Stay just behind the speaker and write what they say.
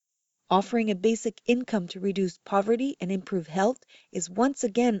Offering a basic income to reduce poverty and improve health is once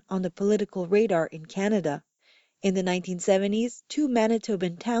again on the political radar in Canada. In the 1970s, 2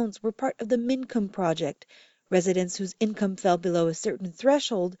 Manitoban towns were part of the Mincome project. Residents whose income fell below a certain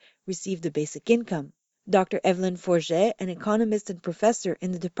threshold received a basic income. Dr. Evelyn Forget, an economist and professor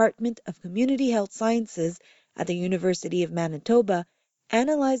in the Department of Community Health Sciences at the University of Manitoba,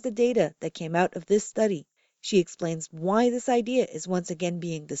 analyzed the data that came out of this study. She explains why this idea is once again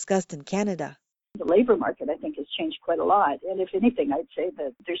being discussed in Canada. The labor market, I think, has changed quite a lot. And if anything, I'd say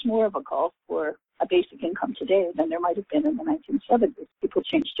that there's more of a call for a basic income today than there might have been in the 1970s. People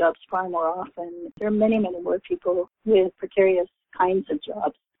change jobs far more often. There are many, many more people with precarious kinds of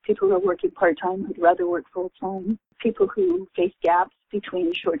jobs. People who are working part-time who'd rather work full-time. People who face gaps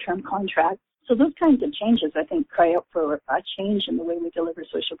between short-term contracts. So those kinds of changes, I think, cry out for a change in the way we deliver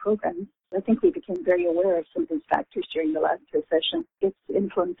social programs. I think we became very aware of some of these factors during the last recession. It's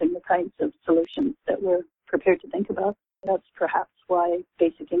influencing the kinds of solutions that we're prepared to think about. That's perhaps why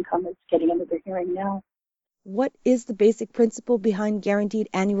basic income is getting under the hearing now. What is the basic principle behind guaranteed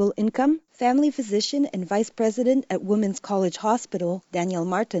annual income? Family physician and vice president at Women's College Hospital, Danielle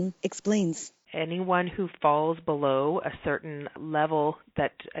Martin, explains. Anyone who falls below a certain level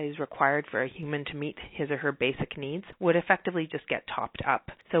that is required for a human to meet his or her basic needs would effectively just get topped up.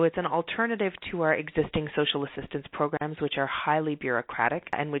 So it's an alternative to our existing social assistance programs, which are highly bureaucratic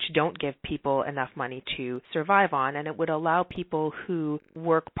and which don't give people enough money to survive on. And it would allow people who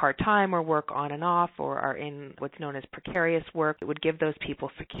work part-time or work on and off or are in what's known as precarious work. It would give those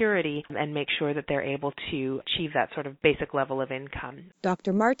people security and make sure that they're able to achieve that sort of basic level of income.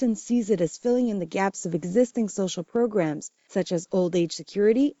 Dr. Martin sees it as filling in the gaps of existing social programs, such as old age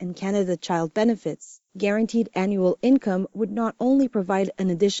security and Canada Child Benefits. Guaranteed annual income would not only provide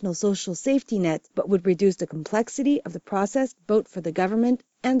an additional social safety net, but would reduce the complexity of the process both for the government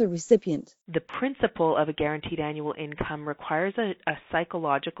and the recipient. The principle of a guaranteed annual income requires a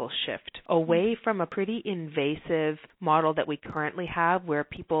psychological shift away from a pretty invasive model that we currently have, where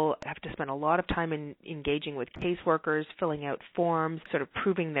people have to spend a lot of time in engaging with caseworkers, filling out forms, sort of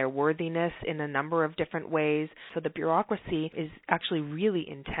proving their worthiness in a number of different ways. So the bureaucracy is actually really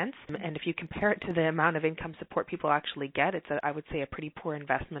intense. And if you compare it to the amount of income support people actually get, it's, I would say, a pretty poor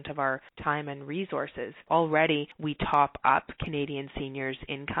investment of our time and resources. Already, we top up Canadian seniors'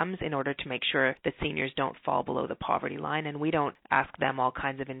 incomes in order to make sure that seniors don't fall below the poverty line, and we don't ask them all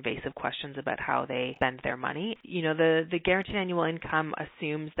kinds of invasive questions about how they spend their money. You know, the guaranteed annual income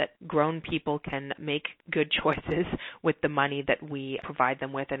assumes that grown people can make good choices with the money that we provide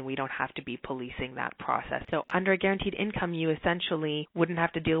them with, and we don't have to be policing that process. So under a guaranteed income, you essentially wouldn't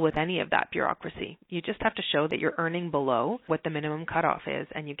have to deal with any of that bureaucracy. You just have to show that you're earning below what the minimum cutoff is,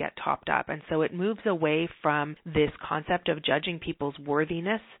 and you get topped up. And so it moves away from this concept of judging people's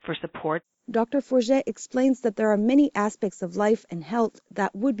worthiness for support. Dr. Forget explains that there are many aspects of life and health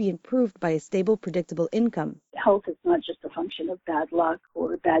that would be improved by a stable, predictable income. Health is not just a function of bad luck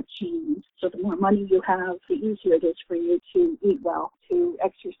or bad genes. So the more money you have, the easier it is for you to eat well, to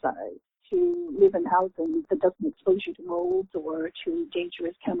exercise, to live in housing that doesn't expose you to mold or to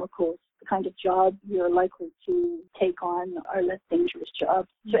dangerous chemicals. The kind of job you're likely to take on are less dangerous jobs.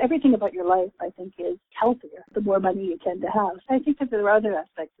 So everything about your life, I think, is healthier the more money you tend to have. I think that there are other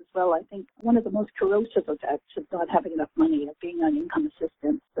aspects as well. I think one of the most corrosive effects of not having enough money, of being on income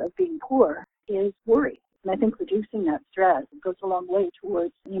assistance, of being poor, is worry. And I think reducing that stress goes a long way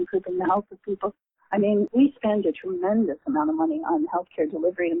towards improving the health of people. I mean, we spend a tremendous amount of money on healthcare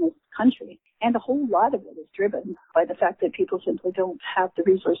delivery in this country, and a whole lot of it is driven by the fact that people simply don't have the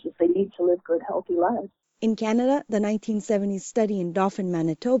resources they need to live good, healthy lives. In Canada, the 1970s study in Dauphin,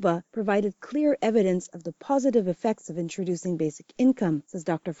 Manitoba, provided clear evidence of the positive effects of introducing basic income, says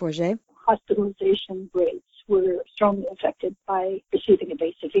Dr. Forget. Hospitalization rates were strongly affected by receiving a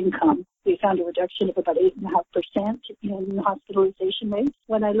basic income. We found a reduction of about 8.5% in hospitalization rates.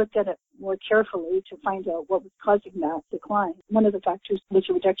 When I looked at it more carefully to find out what was causing that decline, one of the factors was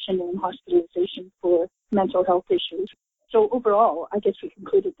a reduction in hospitalization for mental health issues. So overall, I guess we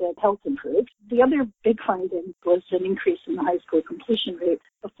concluded that health improved. The other big finding was an increase in the high school completion rate.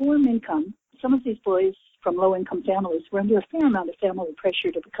 Before Mincome, some of these boys from low-income families were under a fair amount of family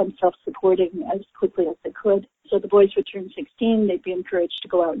pressure to become self-supporting as quickly as they could. So the boys would turn 16, they'd be encouraged to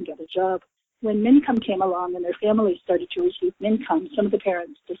go out and get a job. When Mincome came along and their families started to receive Mincome, some of the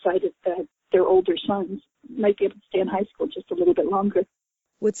parents decided that their older sons might be able to stay in high school just a little bit longer.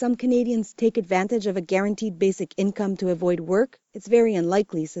 Would some Canadians take advantage of a guaranteed basic income to avoid work? It's very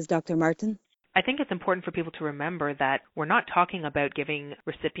unlikely, says Dr. Martin. I think it's important for people to remember that we're not talking about giving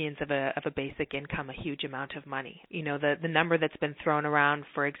recipients of a basic income a huge amount of money. You know, the number that's been thrown around,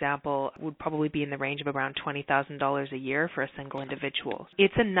 for example, would probably be in the range of around $20,000 a year for a single individual.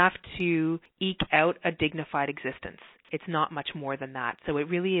 It's enough to eke out a dignified existence. It's not much more than that. So it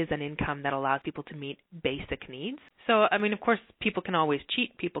really is an income that allows people to meet basic needs. So, I mean, of course, people can always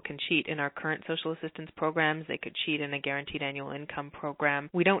cheat. People can cheat in our current social assistance programs. They could cheat in a guaranteed annual income program.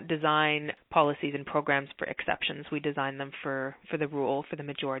 We don't design policies and programs for exceptions. We design them for the rule, for the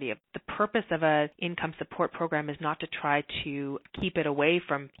majority of. The purpose of an income support program is not to try to keep it away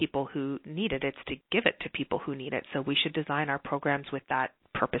from people who need it. It's to give it to people who need it. So we should design our programs with that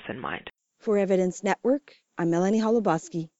purpose in mind. For Evidence Network, I'm Mélanie Meloche-Holubowski.